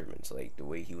Short Sermons. Like the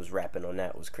way he was rapping on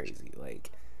that was crazy.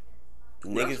 Like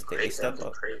niggas, they step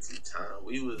up. Crazy time.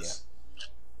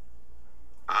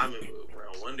 I remember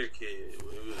around Wonder Kid.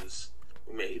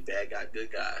 We made Bad Guy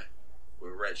Good Guy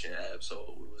with Retch and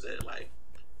Absol. We was at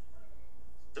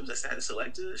it was a Saturday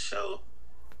Selector show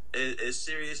at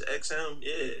Sirius XM.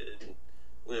 Yeah,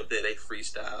 we went up there. They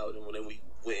freestyled, and then we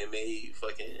went and made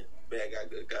fucking Bad Guy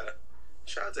Good Guy.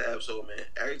 Shout out to Absol, man.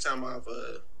 Every time I've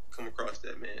come across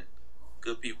that, man,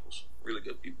 good peoples, really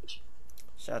good peoples.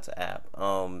 Shout out to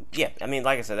Ab. Yeah, I mean,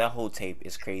 like I said, that whole tape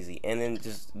is crazy. And then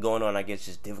just going on, I guess,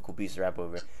 just difficult beats to rap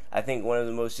over. I think one of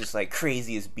the most just like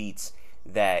craziest beats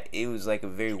that it was like a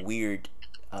very weird.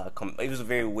 It was a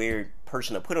very weird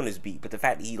person to put on his beat, but the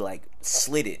fact that he like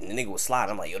slid it and the nigga was slide,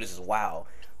 I'm like, yo, this is wild.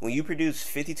 When you produce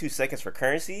 52 seconds for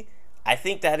Currency, I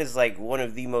think that is like one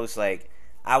of the most like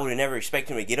I would have never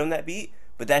expected him to get on that beat,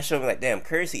 But that showed me like, damn,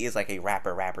 Currency is like a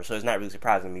rapper, so it's not really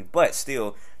surprising me. But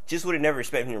still, just would have never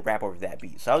expected him to rap over that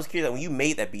beat. So I was curious, like, when you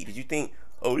made that beat, did you think,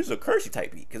 oh, this is a Currency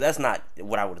type beat? Because that's not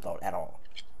what I would have thought at all.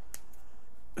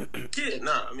 Yeah,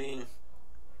 nah, I mean,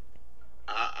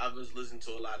 I was listening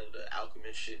to a lot of the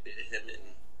Alchemist shit that him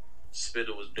and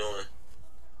Spitter was doing.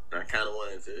 And I kind of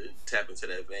wanted to tap into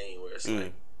that vein where it's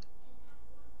like,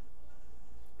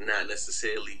 not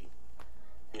necessarily,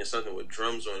 you know, something with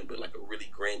drums on it, but like a really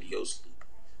grandiose loop.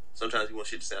 Sometimes you want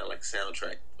shit to sound like a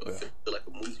soundtrack or feel like a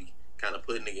movie, kind of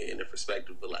putting it in the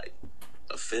perspective of like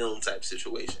a film type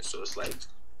situation. So it's like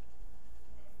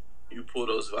you pull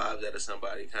those vibes out of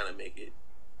somebody, kind of make it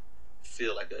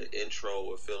feel like an intro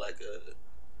or feel like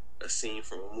a scene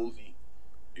from a movie.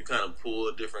 You kind of pull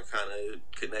a different kind of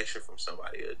connection from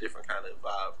somebody, a different kind of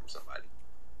vibe from somebody.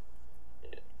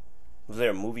 Yeah. Was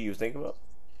there a movie you was thinking about?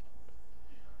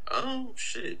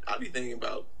 Shit. I be thinking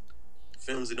about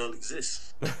films that don't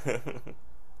exist. Like,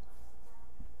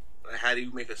 how do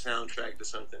you make a soundtrack to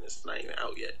something that's not even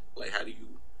out yet? Like, how do you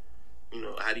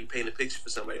paint a picture for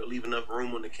somebody or leave enough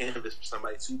room on the canvas for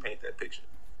somebody to paint that picture?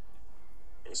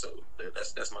 And so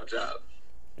that's my job.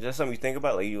 Is that something you think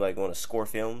about? Like, you like want to score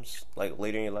films like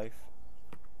later in your life?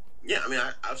 Yeah, I mean,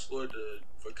 I've scored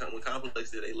when Complex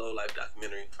did a low life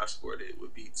documentary. I scored it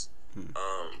with beats.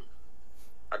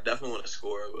 I definitely want to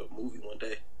score a movie one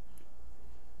day.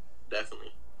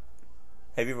 Definitely.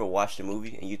 Have you ever watched a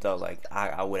movie and you thought like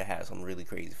I would have had something really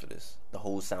crazy for this? The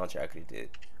whole soundtrack could have did.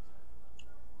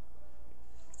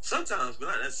 Sometimes, but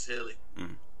not necessarily.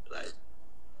 Like,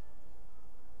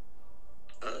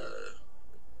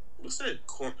 what's that?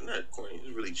 Not corny. It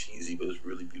was really cheesy, but it was a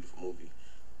really beautiful movie.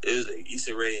 It was like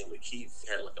Issa Rae and Lakeith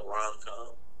had like a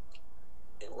rom-com,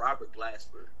 and Robert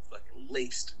Glasper fucking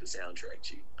laced the soundtrack,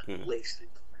 G. Laced it.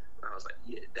 And I was like,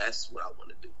 yeah, that's what I want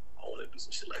to do. I want to do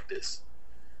some shit like this.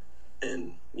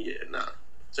 And yeah, nah.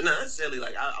 So not necessarily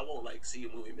like I won't like see a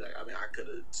movie and be like, I mean, I could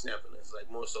have snapped on this.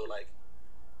 Like more so like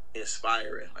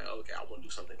inspiring. Like, okay, I want to do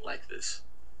something like this.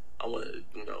 I want to,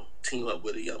 team up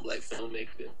with a young black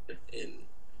filmmaker and,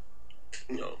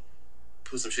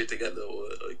 put some shit together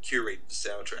or curate the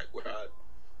soundtrack where I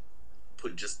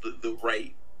put just the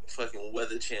right fucking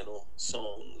Weather Channel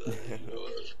song, little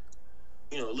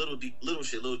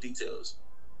shit, little details.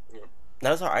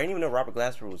 That's hard. I didn't even know Robert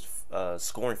Glasper was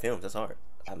scoring films. That's hard.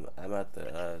 I'm at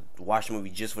to watch the movie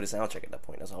just for the soundtrack at that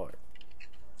point. That's hard.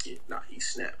 Yeah, nah, he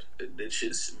snapped. That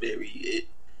shit's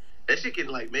that shit can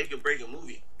like make or break a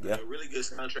movie. Yeah. Like, a really good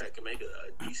soundtrack can make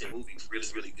a decent movie really,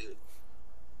 really good.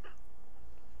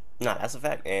 Nah, that's a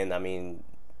fact. And I mean,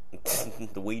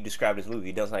 the way you describe this movie,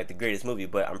 it doesn't sound like the greatest movie,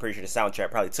 but I'm pretty sure the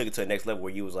soundtrack probably took it to the next level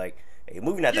where you was like, hey,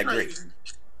 movie not that great.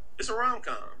 It's a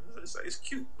rom-com. It's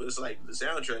cute, but it's like the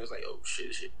soundtrack is like, oh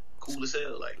shit, cool as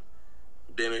hell. Like,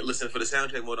 damn it, listening for the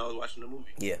soundtrack more than I was watching the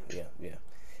movie. Yeah.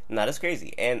 Nah, that's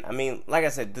crazy. And I mean, like I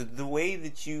said, the way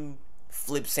that you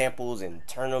flip samples and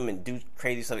turn them and do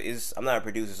crazy stuff is, I'm not a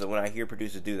producer, so when I hear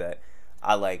producers do that,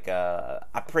 I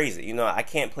praise it. I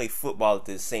can't play football at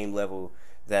the same level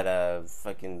that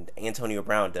fucking Antonio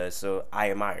Brown does, so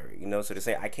I admire it. So to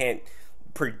say I can't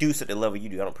produce at the level you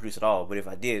do, I don't produce at all, but if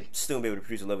I did, still be able to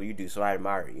produce at the level you do, so I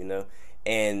admire it.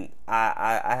 And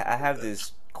I have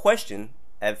this question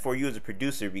for you as a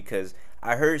producer because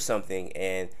I heard something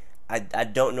and I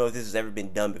don't know if this has ever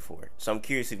been done before, so I'm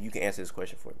curious if you can answer this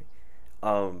question for me.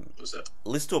 What's that?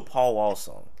 Listen to a Paul Wall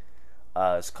song.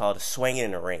 It's called "Swinging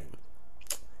in the Rain."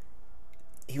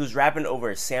 He was rapping over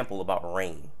a sample about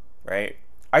rain, right?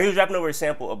 Or he was rapping over a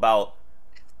sample about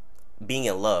being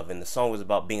in love, and the song was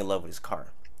about being in love with his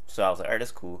car. So I was like, alright,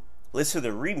 that's cool. Listen to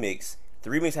the remix. The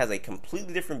remix has a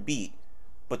completely different beat,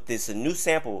 but it's a new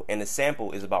sample, and the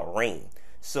sample is about rain.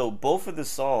 So both of the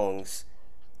songs,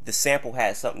 the sample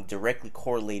had something directly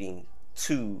correlating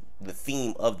to the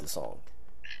theme of the song.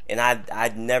 And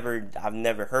I've never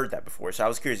heard that before. So I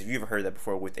was curious if you ever heard that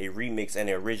before with a remix and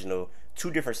the original, two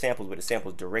different samples, but the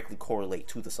samples directly correlate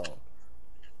to the song.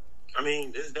 I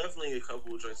mean, there's definitely a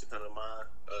couple of joints that come to mind.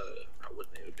 I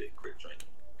wouldn't name a Big Crit joint.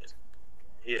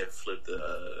 He had flipped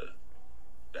the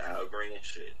Al Green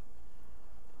shit,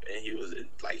 and he was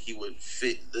like, he would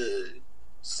fit the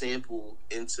sample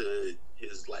into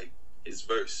his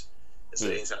verse. And so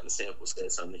anytime the sample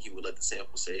said something, he would let the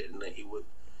sample say it, and then he would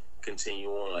continue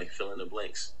on like fill in the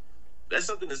blanks. That's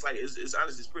something that's like it's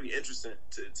honestly it's pretty interesting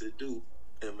to do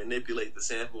and manipulate the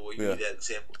sample where you have the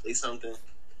sample say something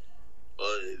or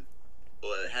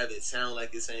have it sound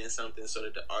like it's saying something so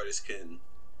that the artist can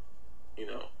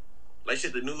like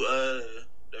shit the new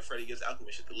that Freddie Gibbs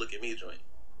Alchemist shit, the Look at Me joint.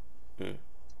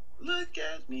 Look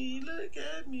at me,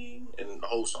 and the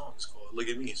whole song is called Look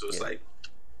at Me. So it's like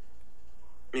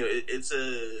it's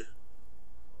an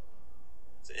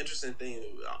interesting thing.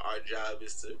 Our job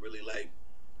is to really like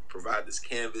provide this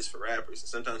canvas for rappers, and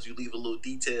sometimes you leave a little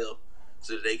detail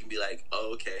so that they can be like,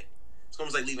 oh, okay. It's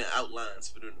almost like leaving outlines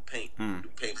for them to paint, do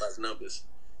paint by numbers,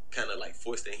 kind of like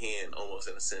force their hand almost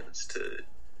in a sense to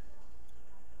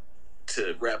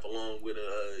rap along with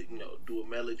do a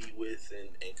melody with and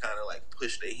kind of like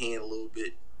push their hand a little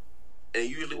bit, and it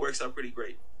usually works out pretty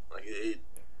great. Like the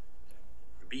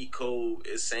beat code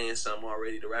is saying something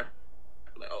already. The rapper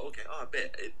like, oh, okay, I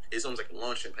bet it's almost like a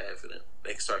launching pad for them.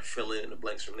 They can start filling in the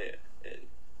blanks from there, and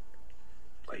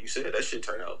like you said, that shit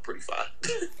turned out pretty fire.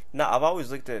 No, I've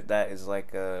always looked at that as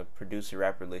like a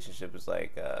producer-rapper relationship. It's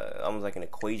like almost like an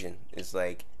equation. It's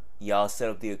like y'all set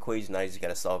up the equation, now you just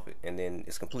gotta solve it, and then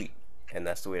it's complete. And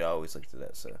that's the way I always looked at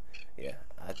that. So yeah,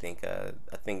 I think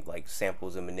like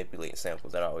samples and manipulating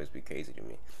samples, that'll always be crazy to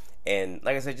me. And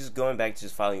like I said, just going back to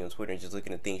just following you on Twitter and just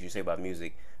looking at things you say about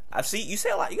music, I see you say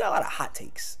a lot. You got a lot of hot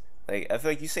takes. Like I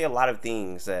feel like you say a lot of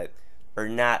things that are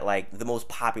not like the most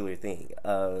popular thing.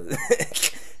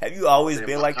 Have you always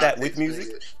been like that with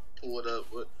music? Pull it up.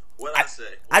 What I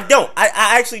say? I don't.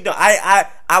 I actually don't.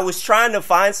 I was trying to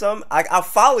find some. I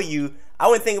follow you. I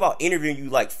wouldn't think about interviewing you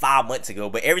like 5 months ago,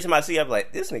 but every time I see you, I'm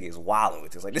like, this nigga is wilding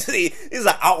with this. Like this is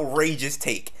an outrageous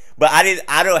take. But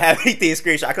I don't have anything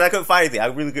screenshot because I couldn't find anything. I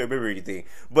really couldn't remember anything.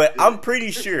 But I'm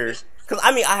pretty sure because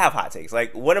I have hot takes.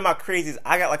 Like one of my craziest,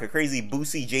 I got like a crazy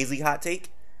Boosie Jay-Z hot take.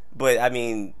 But I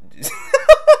mean.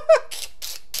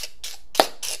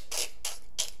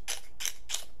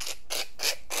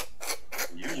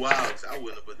 Wow, I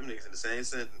wouldn't have put them niggas in the same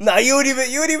sentence. Nah, you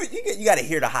gotta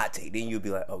hear the hot take, then you'll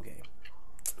be like, okay.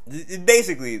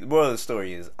 Basically, the moral of the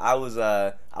story is I was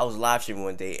live streaming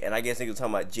one day, and I guess niggas were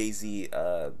talking about Jay-Z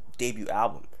debut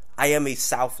album. I am a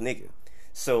South nigga,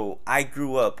 so I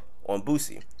grew up on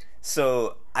Boosie.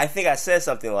 So I think I said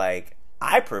something like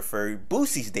I prefer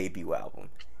Boosie's debut album,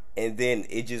 and then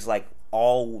it just like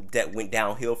all that went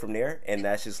downhill from there, and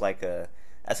that's just like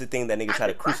that's the thing that niggas try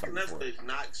to crucify me for. That's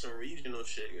knock some regional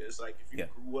shit. It's like if you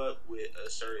grew up with a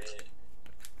certain.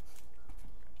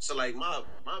 So like my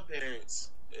parents,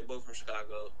 they're both from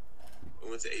Chicago. We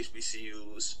went to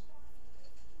HBCUs,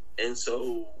 and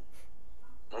so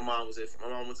my mom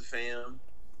went to FAM.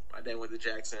 My dad went to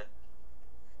Jackson.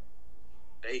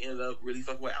 They ended up really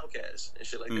fucking with Outkast and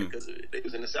shit like that because they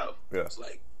was in the South. Yeah. It's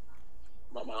like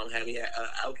my mom had me at an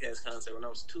Outkast concert when I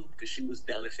was 2 because she was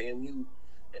down at FAMU.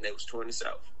 And they was touring the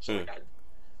South. So like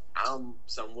I'm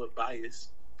somewhat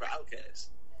biased for Outkast.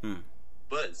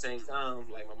 But at the same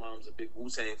time, like my mom's a big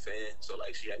Wu-Tang fan, so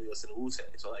like she had me listen to Wu-Tang.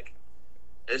 So like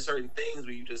there's certain things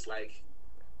where you just like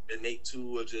innate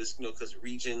to or just, because of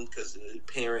region, because of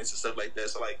parents and stuff like that.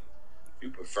 So like if you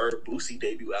prefer Boosie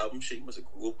debut album, shit, you must have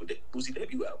grew up with the Boosie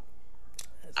debut album.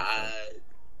 I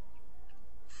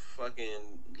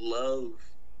fucking love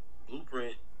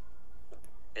Blueprint.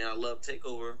 And I love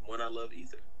Takeover more than I love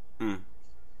Ether. And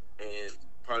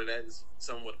part of that is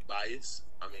somewhat biased.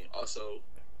 I mean, also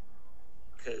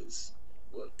because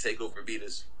Takeover beat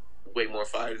is way more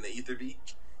fire than the Ether beat.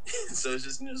 So it's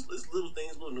just it's little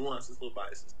things, little nuances, little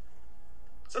biases.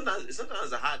 Sometimes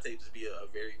a hot take just be a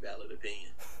very valid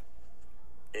opinion,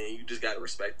 and you just gotta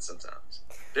respect it. Sometimes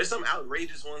there's some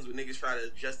outrageous ones where niggas try to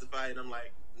justify it. And I'm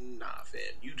like, nah,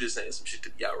 fam, you just saying some shit to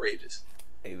be outrageous.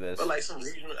 Hey, but like some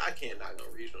regional, I can't knock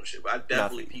on regional shit, but I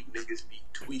definitely peep niggas be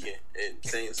tweaking and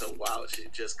saying some wild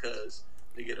shit just cause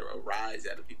they get a rise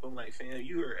out of people. I'm like, fam,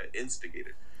 you are an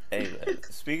instigator. Hey, man,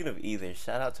 speaking of Ether,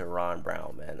 shout out to Ron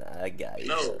Brown, man. I got you.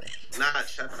 No, not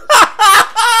shout out.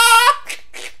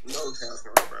 No, shout out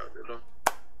to Ron Brown.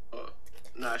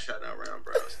 Not shout out Ron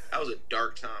Brown. That was a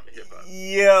dark time in hip hop.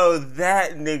 Yo,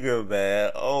 that nigga, man.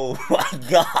 Oh my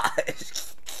gosh.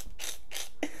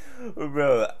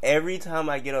 Bro, every time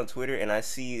I get on Twitter and I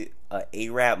see a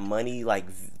A-Rap Money like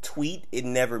tweet, it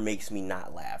never makes me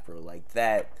not laugh, bro. Like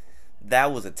that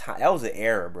was a time, that was an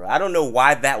era, bro. I don't know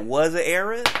why that was an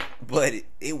era, but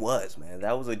it was, man.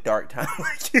 That was a dark time,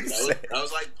 like you said. That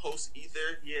was like post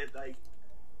Ether. He had like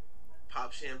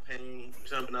Pop Champagne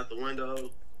jumping out the window,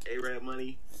 A-Rap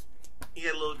Money. He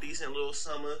had a little decent little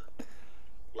summer. A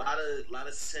lot of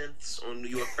synths on New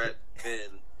York rap,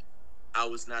 and I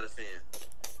was not a fan.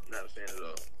 Not a fan at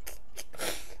all.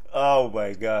 Oh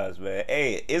my gosh, man.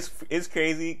 Hey, it's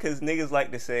crazy because niggas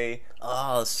like to say,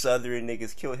 oh, Southern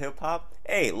niggas kill hip hop.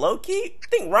 Hey, low key, I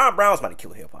think Ron Brown's about to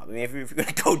kill hip hop. I mean, if you're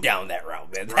gonna go down that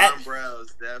route, man. Ron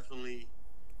Brown's definitely.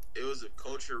 It was a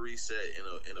culture reset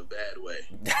in a bad way.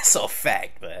 That's a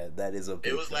fact, man. That is a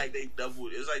big It was fact. Like it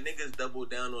was like niggas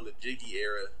doubled down on the Jiggy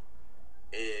era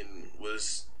and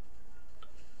was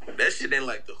that shit ain't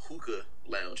like the hookah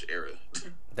lounge era.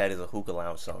 That is a hookah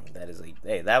lounge song. That is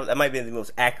that might be the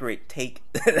most accurate take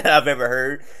that I've ever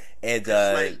heard. And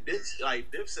Dipset,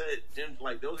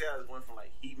 like those guys went from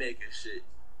like heat making shit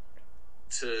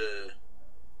to,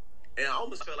 and I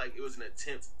almost felt like it was an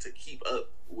attempt to keep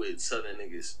up with Southern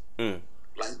niggas,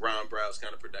 like Ron Brow's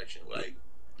kind of production. Like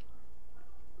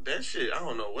that shit, I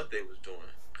don't know what they was doing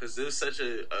because there's such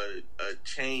a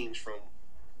change from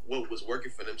what was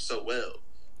working for them so well.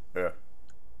 Yeah.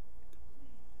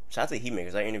 Shout out to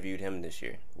Heatmakers. I interviewed him this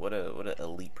year. What a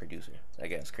elite producer. That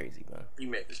guy's crazy, man.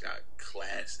 Heatmakers got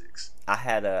classics.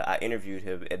 I interviewed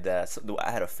him, and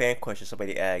I had a fan question.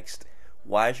 Somebody asked,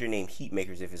 "Why is your name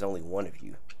Heatmakers if it's only one of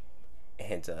you?"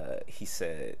 And he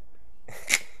said,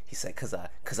 "Cause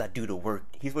I do the work."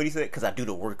 Here's what he said: "Cause I do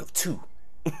the work of two."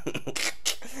 I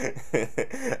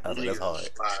was like, that's hard.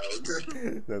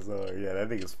 That's hard. Yeah, that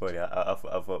nigga's funny. I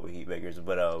fuck with Heatmakers,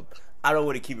 but I don't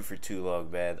want to keep it for too long,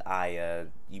 man.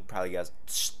 You probably got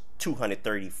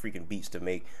 230 freaking beats to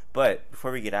make. But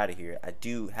before we get out of here, I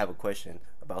do have a question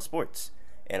about sports,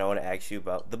 and I want to ask you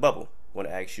about the bubble. I want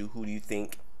to ask you, who do you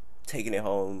think taking it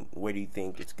home? Where do you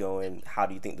think it's going? How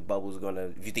do you think the bubble is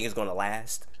gonna? If you think it's gonna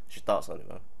last, what's your thoughts on it,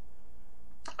 man?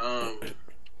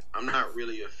 I'm not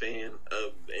really a fan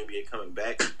of the NBA coming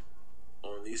back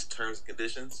on these terms and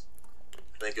conditions.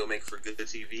 I think it'll make for good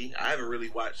TV. I haven't really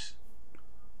watched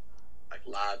like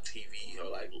live TV or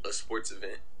like a sports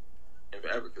event in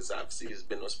forever because obviously there's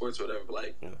been no sports or whatever. But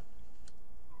like,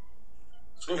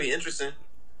 it's gonna be interesting to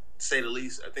say the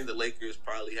least. I think the Lakers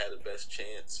probably had the best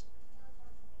chance.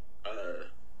 I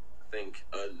think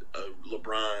a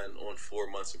LeBron on 4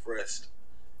 months of rest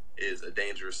is a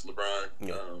dangerous LeBron.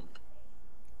 Yeah.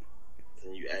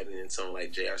 And you add in someone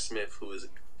like J.R. Smith, who is an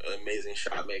amazing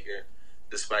shot maker,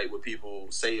 despite what people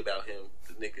say about him.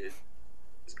 The nigga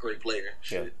is a great player.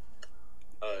 Shit.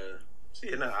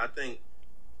 Yeah. I think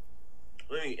it's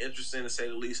going to be interesting to say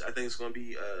the least. I think it's going to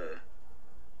be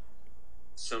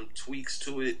some tweaks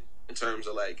to it in terms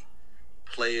of like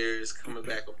players coming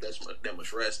back with that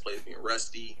much rest, players being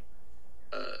rusty.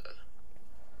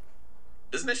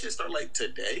 Doesn't that shit start like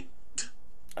today?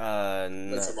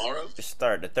 No. Tomorrow? It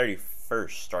start the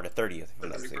 31st or the 30th. The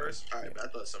 31st? All right, but I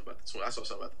thought something about the 20. I saw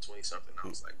something about the 20 something. I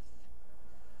was like,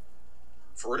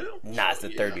 for real? Nah, it's the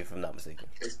 30th if I'm not mistaken.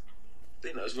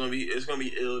 It's gonna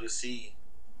be ill to see.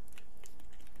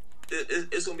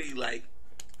 It's gonna be like,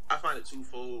 I find it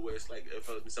twofold where it's like if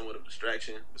it'll be somewhat of a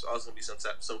distraction. There's also gonna be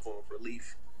some form of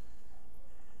relief.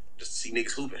 Just to see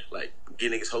niggas hooping, like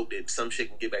get niggas hope that some shit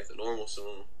can get back to normal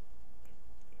soon.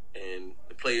 And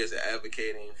the players are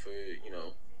advocating for,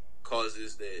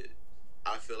 causes that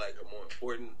I feel like are more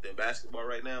important than basketball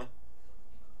right now.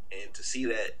 And to see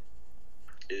that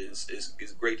is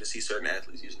great to see certain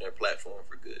athletes using their platform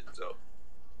for good. So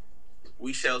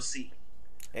we shall see.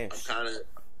 Yes.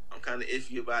 I'm kind of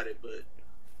iffy about it, but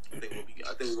I think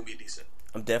we're gonna be decent.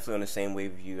 I'm definitely on the same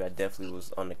wave of you. I definitely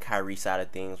was on the Kyrie side of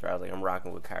things where I was like, I'm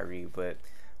rocking with Kyrie, but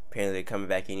apparently they're coming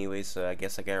back anyway, so I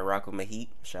guess I gotta rock with my Heat.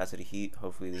 Shout out to the Heat.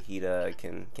 Hopefully the Heat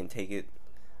can take it.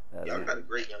 Y'all got a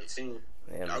great young team.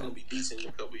 Yeah, y'all gonna be decent in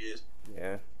a couple years.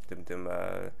 Yeah,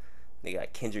 they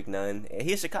got Kendrick Nunn.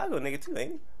 He's a Chicago nigga too,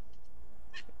 ain't he?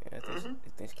 Yeah, I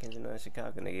think Kendrick Nunn,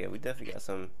 Chicago nigga. Yeah, we definitely got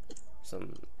some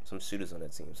suitors on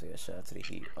that team. So yeah, shout out to the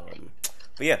Heat.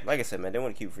 But yeah, like I said, man, I didn't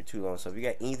want to keep it for too long. So if you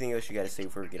got anything else you got to say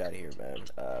before we get out of here, man,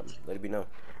 let it be known.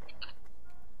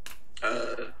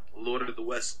 Lord of the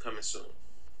West coming soon.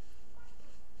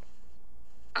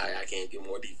 I can't give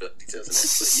more details than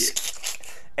that.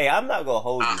 But yeah. Hey, I'm not gonna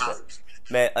hold you,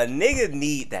 man. A nigga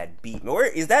need that beat. Where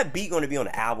is that beat gonna be on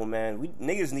the album, man?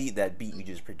 Niggas need that beat we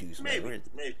just produced, man.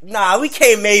 Maybe. Nah, we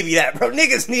can't maybe that, bro.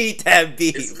 Niggas need that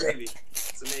beat. It's a maybe.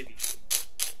 It's a maybe.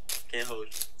 Can't hold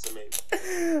you. It's a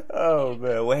maybe. Oh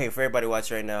man. Well, hey, for everybody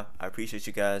watching right now, I appreciate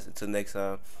you guys. Until next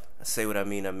time, I say what I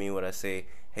mean what I say.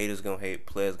 Haters gonna hate,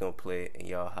 players gonna play, and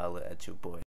y'all holla at your boy.